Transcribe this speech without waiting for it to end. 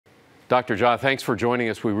Dr. Jha, thanks for joining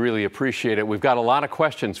us. We really appreciate it. We've got a lot of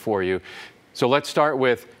questions for you. So let's start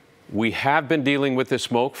with, we have been dealing with this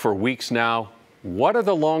smoke for weeks now. What are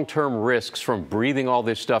the long-term risks from breathing all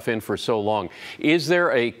this stuff in for so long? Is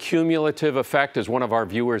there a cumulative effect, as one of our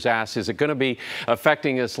viewers asked? Is it going to be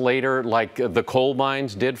affecting us later like the coal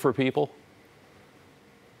mines did for people?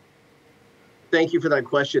 Thank you for that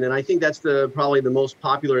question. And I think that's probably the most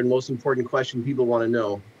popular and most important question people want to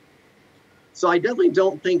know. So I definitely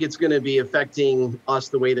don't think it's going to be affecting us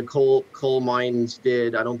the way the coal mines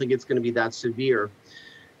did. I don't think it's going to be that severe.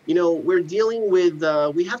 You know, we're dealing with,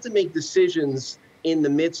 we have to make decisions in the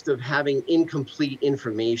midst of having incomplete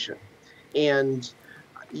information. And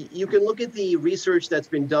you can look at the research that's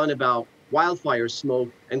been done about wildfire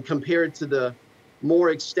smoke and compare it to the more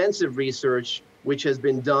extensive research which has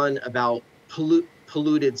been done about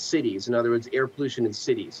polluted cities, in other words, air pollution in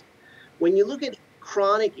cities. When you look at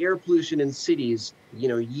chronic air pollution in cities, you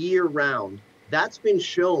know, year round, that's been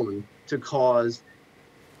shown to cause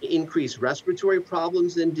increased respiratory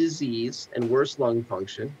problems and disease and worse lung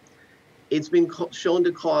function. It's been shown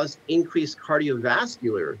to cause increased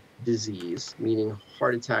cardiovascular disease, meaning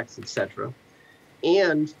heart attacks, etc.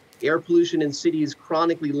 And air pollution in cities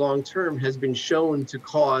chronically long-term has been shown to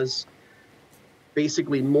cause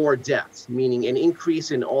basically more deaths, meaning an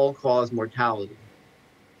increase in all-cause mortality.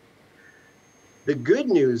 The good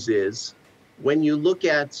news is, when you look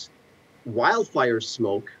at wildfire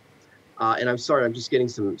smoke, and I'm sorry, I'm just getting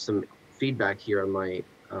some feedback here on my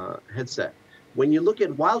headset. When you look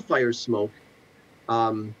at wildfire smoke,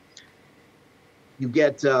 there's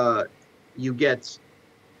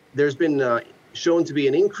been shown to be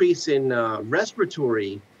an increase in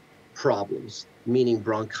respiratory problems, meaning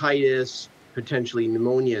bronchitis, potentially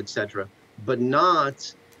pneumonia, etc., but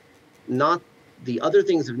not the other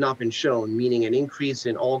things have not been shown, meaning an increase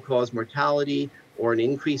in all-cause mortality or an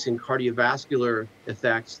increase in cardiovascular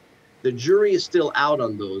effects. The jury is still out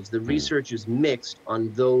on those. The research is mixed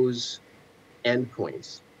on those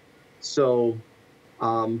endpoints. So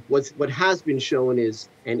what has been shown is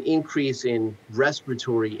an increase in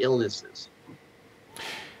respiratory illnesses.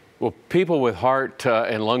 Well, people with heart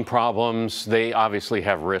and lung problems, they obviously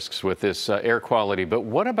have risks with this air quality. But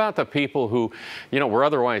what about the people who, you know, were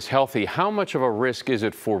otherwise healthy? How much of a risk is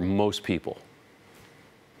it for most people?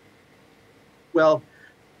 Well,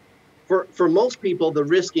 for most people, the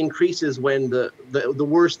risk increases when the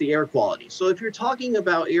worse the air quality. So if you're talking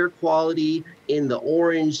about air quality in the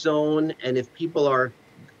orange zone, and if people are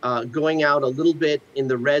going out a little bit in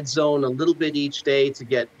the red zone, a little bit each day to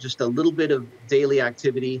get just a little bit of daily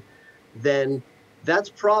activity, then that's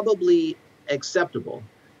probably acceptable.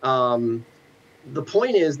 The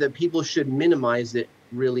point is that people should minimize it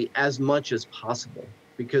really as much as possible,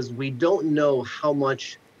 because we don't know how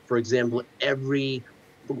much, for example, every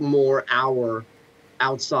more hour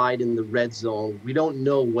outside in the red zone, we don't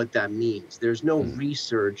know what that means. There's no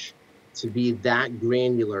research to be that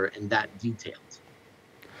granular and that detailed.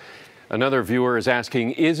 Another viewer is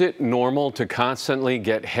asking, is it normal to constantly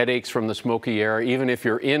get headaches from the smoky air, even if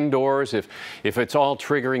you're indoors? If it's all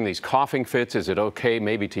triggering these coughing fits, is it okay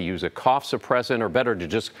maybe to use a cough suppressant, or better to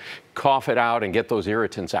just cough it out and get those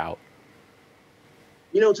irritants out?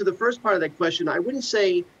 You know, to the first part of that question, I wouldn't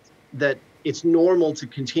say that it's normal to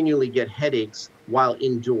continually get headaches while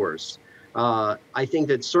indoors. I think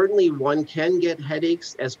that certainly one can get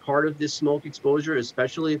headaches as part of this smoke exposure,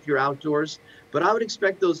 especially if you're outdoors, but I would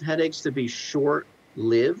expect those headaches to be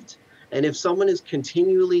short-lived. And if someone is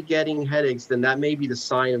continually getting headaches, then that may be the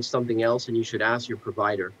sign of something else, and you should ask your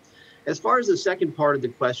provider. As far as the second part of the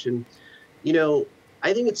question, you know,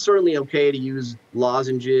 I think it's certainly okay to use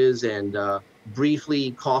lozenges and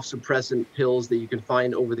briefly cough suppressant pills that you can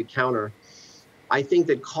find over the counter. I think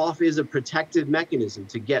that cough is a protective mechanism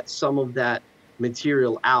to get some of that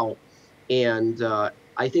material out. And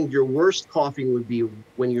I think your worst coughing would be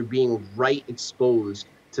when you're being right exposed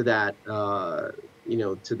to that, you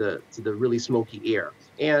know, to the really smoky air.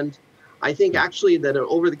 And I think actually that an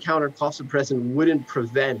over-the-counter cough suppressant wouldn't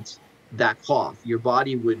prevent that cough. Your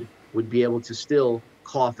body would be able to still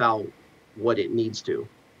cough out what it needs to,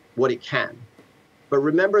 what it can. But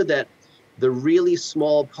remember that the really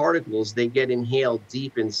small particles, they get inhaled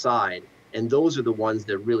deep inside, and those are the ones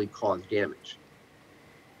that really cause damage.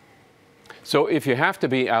 So if you have to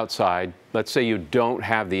be outside, let's say you don't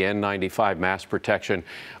have the N95 mask protection,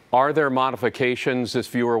 are there modifications, this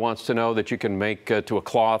viewer wants to know, that you can make to a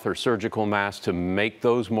cloth or surgical mask to make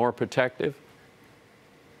those more protective?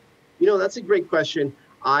 You know, that's a great question.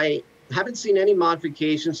 I haven't seen any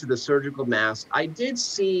modifications to the surgical mask. I did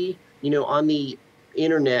see, you know, on the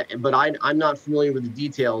internet, but I'm not familiar with the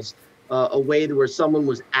details, a way where someone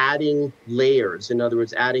was adding layers. In other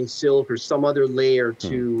words, adding silk or some other layer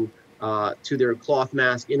to their cloth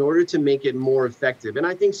mask in order to make it more effective. And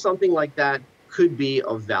I think something like that could be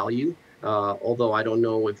of value, although I don't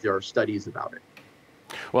know if there are studies about it.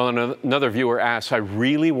 Well, another viewer asks, I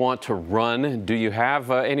really want to run. Do you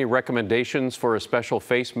have any recommendations for a special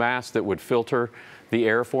face mask that would filter the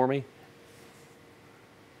air for me?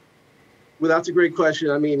 Well, that's a great question.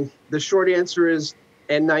 I mean, the short answer is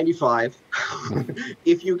N95.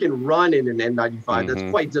 If you can run in an N95,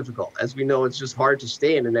 that's quite difficult. As we know, it's just hard to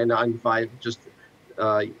stay in an N95 just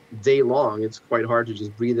day long. It's quite hard to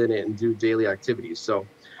just breathe in it and do daily activities. So,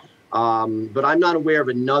 but I'm not aware of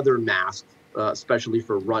another mask, especially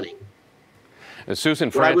for running. Susan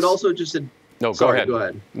But I would also just no, sorry, go ahead. Go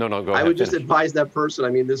ahead. No, go ahead. I would just advise that person. I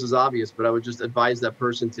mean, this is obvious, but I would just advise that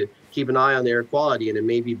person to keep an eye on their air quality, and it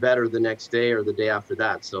may be better the next day or the day after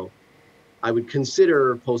that. So I would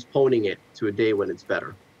consider postponing it to a day when it's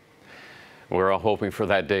better. We're all hoping for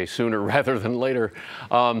that day sooner rather than later.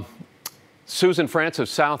 Susan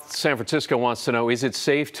Francis, South San Francisco, wants to know, is it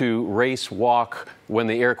safe to race walk when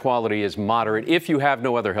the air quality is moderate if you have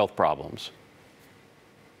no other health problems?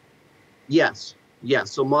 Yes.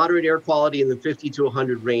 Yes, so moderate air quality in the 50 to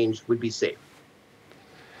 100 range would be safe.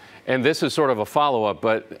 And this is sort of a follow-up,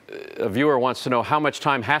 but a viewer wants to know how much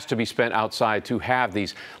time has to be spent outside to have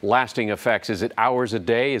these lasting effects. Is it hours a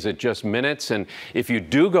day? Is it just minutes? And if you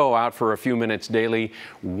do go out for a few minutes daily,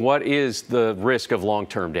 what is the risk of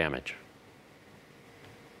long-term damage?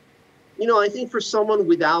 You know, I think for someone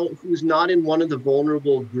who's not in one of the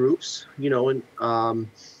vulnerable groups, you know, and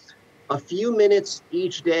a few minutes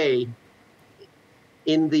each day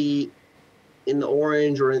in the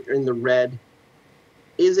orange or in the red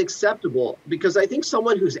is acceptable, because I think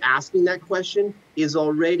someone who's asking that question is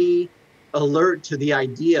already alert to the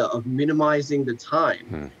idea of minimizing the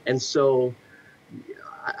time. And so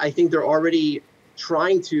I think they're already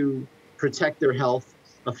trying to protect their health.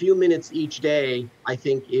 A few minutes each day, I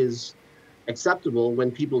think, is acceptable when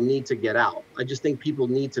people need to get out. I just think people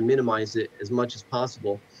need to minimize it as much as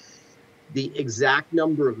possible. The exact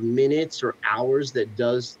number of minutes or hours that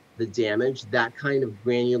does the damage, that kind of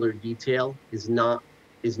granular detail is not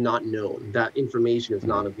known. That information is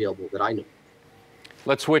not available that I know.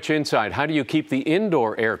 Let's switch inside. How do you keep the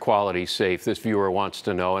indoor air quality safe, this viewer wants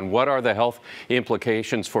to know, and what are the health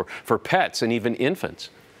implications for pets and even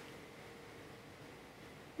infants?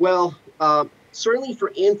 Well, certainly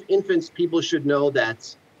for infants, people should know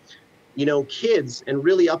that, you know, kids, and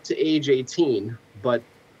really up to age 18, but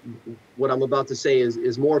what I'm about to say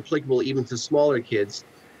is more applicable even to smaller kids,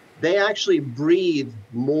 they actually breathe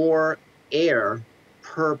more air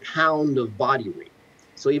per pound of body weight.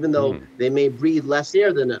 So even though they may breathe less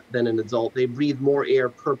air than an adult, they breathe more air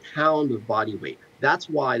per pound of body weight. That's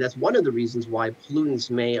one of the reasons why pollutants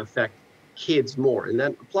may affect kids more, and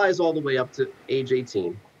that applies all the way up to age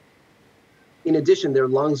 18. In addition, their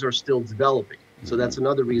lungs are still developing, so that's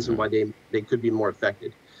another reason why they could be more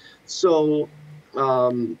affected. So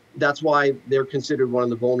that's why they're considered one of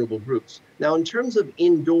the vulnerable groups. Now, in terms of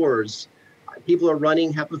indoors, people are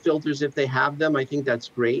running HEPA filters if they have them. I think that's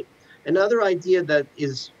great. Another idea that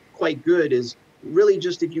is quite good is really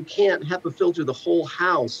just, if you can't HEPA filter the whole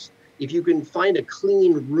house, if you can find a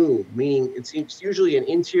clean room, meaning it's usually an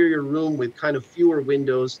interior room with kind of fewer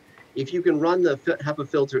windows, if you can run the HEPA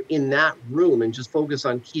filter in that room and just focus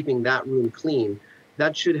on keeping that room clean,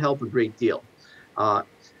 that should help a great deal.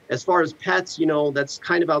 As far as pets, you know, that's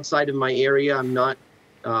kind of outside of my area.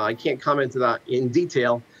 I can't comment on that in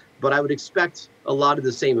detail, but I would expect a lot of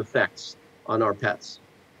the same effects on our pets.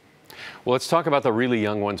 Well, let's talk about the really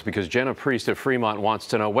young ones, because Jenna Priest of Fremont wants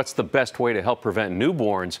to know, what's the best way to help prevent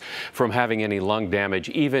newborns from having any lung damage,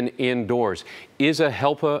 even indoors? Is a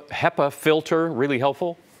HEPA filter really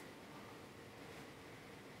helpful?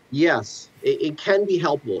 Yes, it can be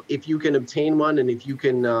helpful if you can obtain one and if you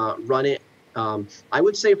can run it. I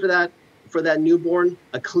would say for that newborn,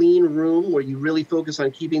 a clean room where you really focus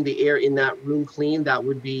on keeping the air in that room clean, that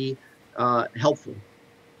would be helpful.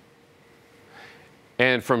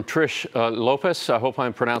 And from Trish Lopez, I hope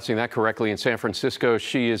I'm pronouncing that correctly, in San Francisco,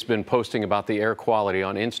 she has been posting about the air quality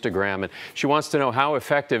on Instagram, and she wants to know, how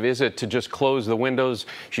effective is it to just close the windows?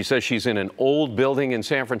 She says she's in an old building in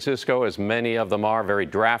San Francisco, as many of them are, very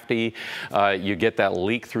drafty. You get that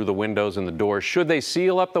leak through the windows and the doors. Should they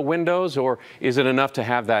seal up the windows, or is it enough to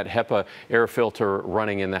have that HEPA air filter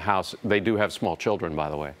running in the house? They do have small children, by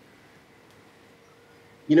the way.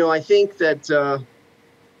 You know, I think that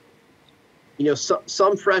you know,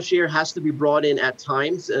 some fresh air has to be brought in at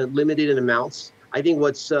times, limited in amounts. I think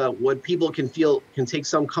what people can take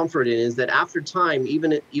some comfort in is that after time,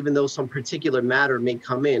 even though some particular matter may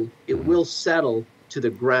come in, it will settle to the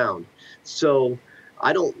ground. So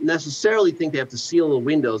I don't necessarily think they have to seal the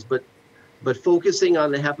windows, but focusing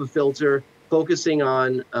on the HEPA filter, focusing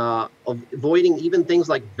on avoiding even things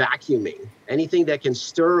like vacuuming, anything that can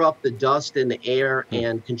stir up the dust in the air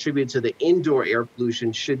and contribute to the indoor air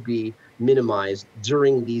pollution should be minimized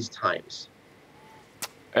during these times.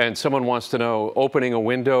 And someone wants to know, opening a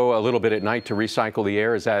window a little bit at night to recycle the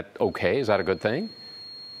air, is that okay? Is that a good thing?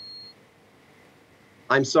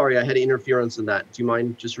 I'm sorry, I had interference in that. Do you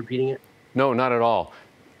mind just repeating it? No, not at all.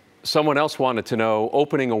 Someone else wanted to know,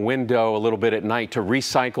 opening a window a little bit at night to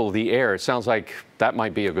recycle the air. It sounds like that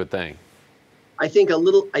might be a good thing. I think a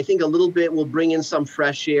little bit will bring in some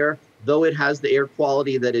fresh air, though it has the air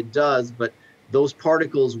quality that it does, but those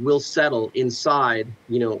particles will settle inside.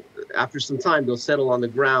 After some time, they'll settle on the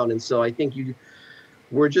ground. And so I think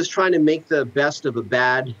we're just trying to make the best of a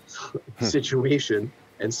bad situation.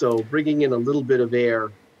 And so bringing in a little bit of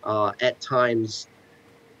air at times,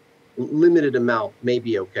 limited amount, may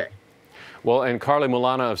be okay. Well, and Carly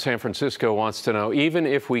Mulana of San Francisco wants to know, even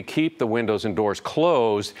if we keep the windows and doors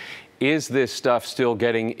closed, is this stuff still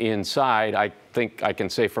getting inside? I think I can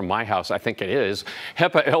say from my house, I think it is.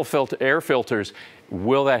 HEPA air filters,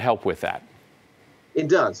 will that help with that? It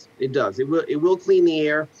does. It does. It will clean the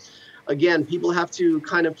air. Again, people have to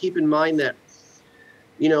kind of keep in mind that,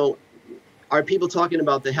 are people talking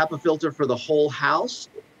about the HEPA filter for the whole house?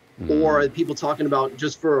 Or are people talking about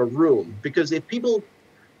just for a room? Because if people,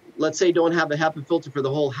 let's say, don't have a HEPA filter for the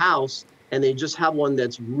whole house and they just have one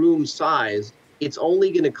that's room size, it's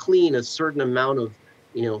only going to clean a certain amount of,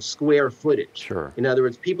 square footage. Sure. In other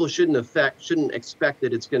words, people shouldn't expect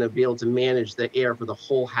that it's going to be able to manage the air for the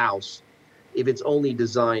whole house if it's only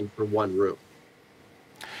designed for one room.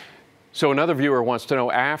 So another viewer wants to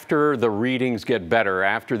know, after the readings get better,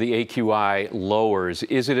 after the AQI lowers,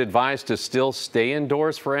 is it advised to still stay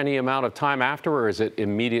indoors for any amount of time after, or is it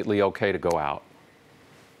immediately okay to go out?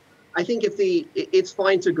 I think it's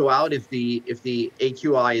fine to go out if the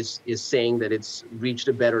AQI is saying that it's reached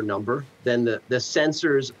a better number, then the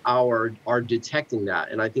sensors are detecting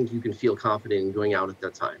that, and I think you can feel confident in going out at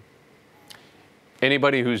that time.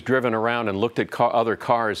 Anybody who's driven around and looked at other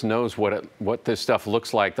cars knows what this stuff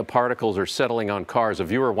looks like. The particles are settling on cars. A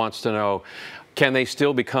viewer wants to know, can they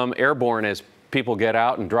still become airborne as people get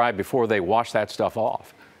out and drive before they wash that stuff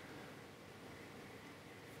off?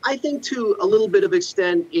 I think to a little bit of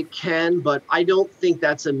extent it can, but I don't think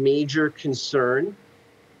that's a major concern.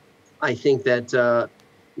 I think that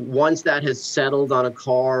once that has settled on a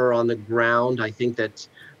car or on the ground, I think that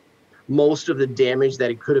most of the damage that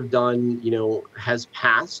it could have done, has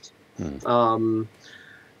passed.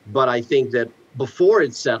 But I think that before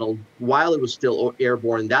it settled, while it was still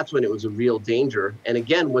airborne, that's when it was a real danger. And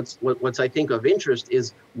again, what's I think of interest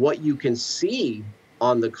is what you can see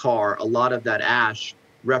on the car. A lot of that ash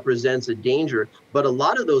represents a danger, but a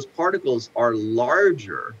lot of those particles are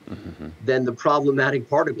larger than the problematic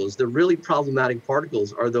particles. The really problematic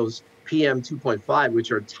particles are those PM 2.5,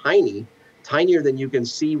 which are tinier than you can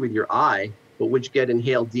see with your eye, but which get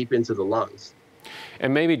inhaled deep into the lungs.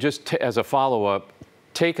 And maybe just as a follow-up,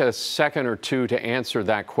 take a second or two to answer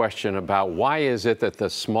that question about why is it that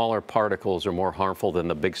the smaller particles are more harmful than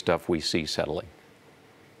the big stuff we see settling?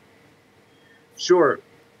 Sure.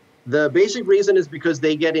 The basic reason is because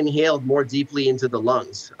they get inhaled more deeply into the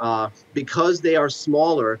lungs. Because they are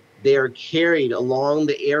smaller, they are carried along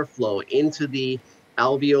the airflow into the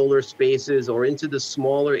alveolar spaces or into the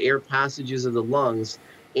smaller air passages of the lungs,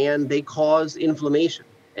 and they cause inflammation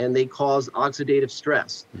and they cause oxidative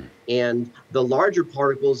stress. And the larger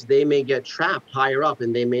particles, they may get trapped higher up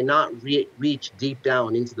and they may not reach deep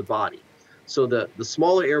down into the body. So the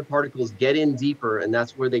smaller air particles get in deeper, and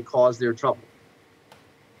that's where they cause their trouble.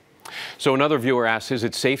 So another viewer asks, is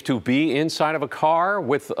it safe to be inside of a car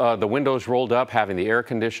with the windows rolled up, having the air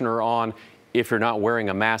conditioner on, if you're not wearing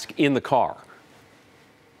a mask in the car?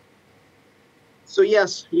 So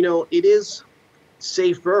yes, it is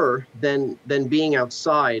safer than being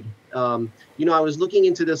outside. I was looking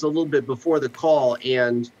into this a little bit before the call,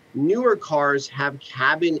 and newer cars have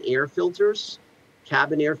cabin air filters,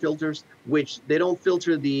 which they don't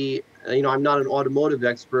filter the, I'm not an automotive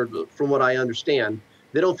expert, but from what I understand,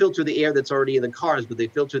 they don't filter the air that's already in the cars, but they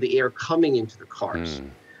filter the air coming into the cars.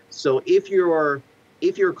 So if your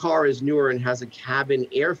car is newer and has a cabin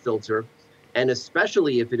air filter, and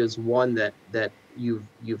especially if it is one that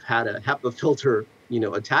you've had a HEPA filter,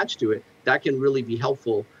 attached to it, that can really be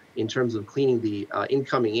helpful in terms of cleaning the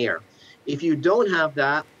incoming air. If you don't have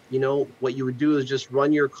that, what you would do is just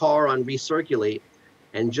run your car on recirculate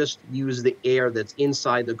and just use the air that's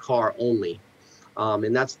inside the car only.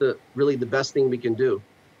 And that's really the best thing we can do.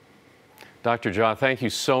 Dr. Jha, thank you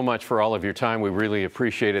so much for all of your time. We really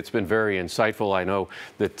appreciate it. It's been very insightful. I know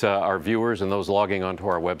that our viewers and those logging onto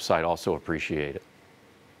our website also appreciate it.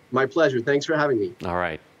 My pleasure. Thanks for having me. All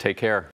right. Take care.